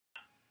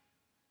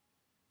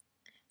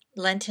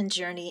Lenten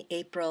Journey,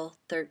 April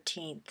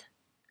 13th.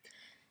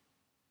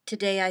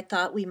 Today I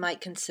thought we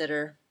might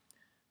consider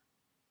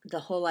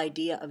the whole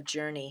idea of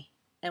journey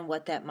and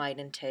what that might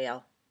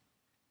entail.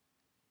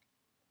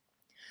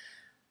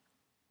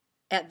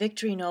 At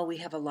Victory Noll we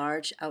have a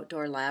large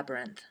outdoor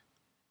labyrinth,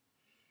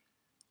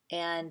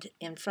 and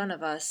in front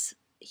of us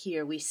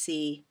here we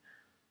see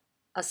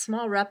a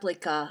small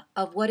replica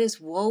of what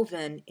is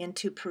woven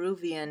into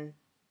Peruvian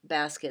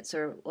baskets,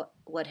 or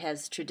what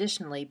has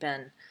traditionally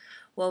been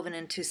woven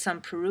into some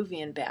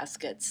Peruvian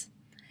baskets.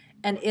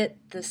 And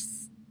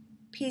this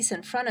piece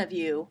in front of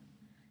you,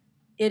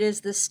 it is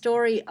the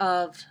story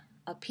of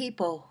a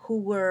people who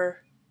were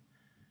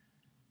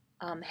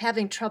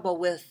having trouble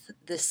with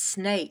the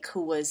snake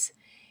who was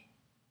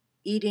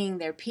eating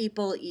their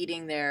people,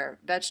 eating their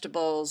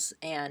vegetables,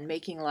 and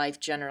making life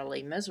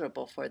generally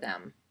miserable for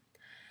them.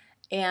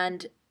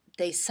 And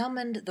they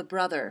summoned the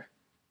brother.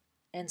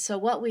 And so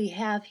what we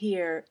have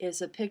here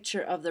is a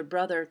picture of the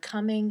brother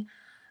coming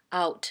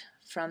out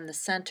from the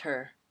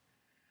center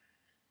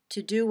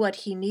to do what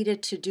he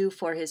needed to do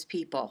for his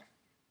people.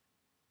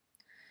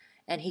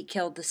 And he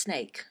killed the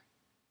snake.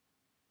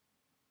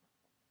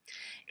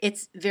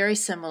 It's very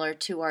similar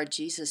to our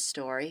Jesus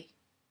story,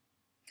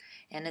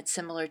 and it's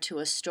similar to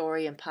a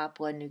story in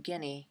Papua New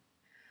Guinea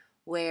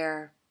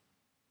where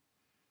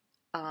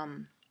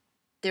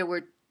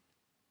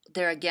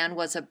there again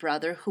was a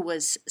brother who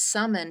was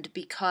summoned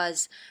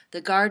because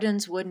the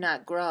gardens would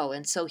not grow,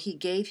 and so he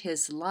gave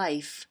his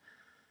life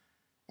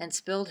and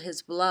spilled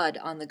his blood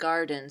on the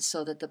garden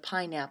so that the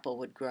pineapple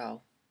would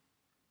grow.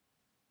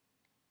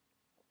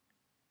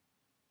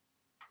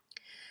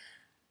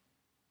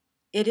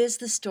 It is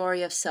the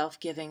story of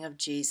self-giving of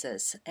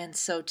Jesus, and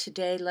so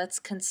today let's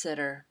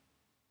consider,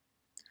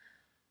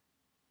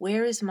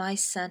 where is my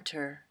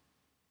center?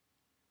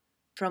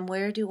 From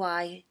where do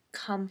I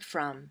come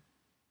from?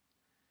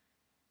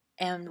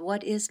 And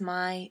what is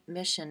my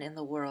mission in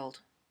the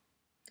world?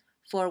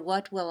 For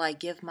what will I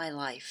give my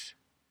life?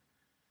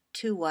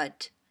 To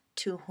what,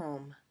 to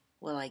whom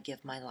will I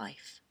give my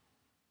life?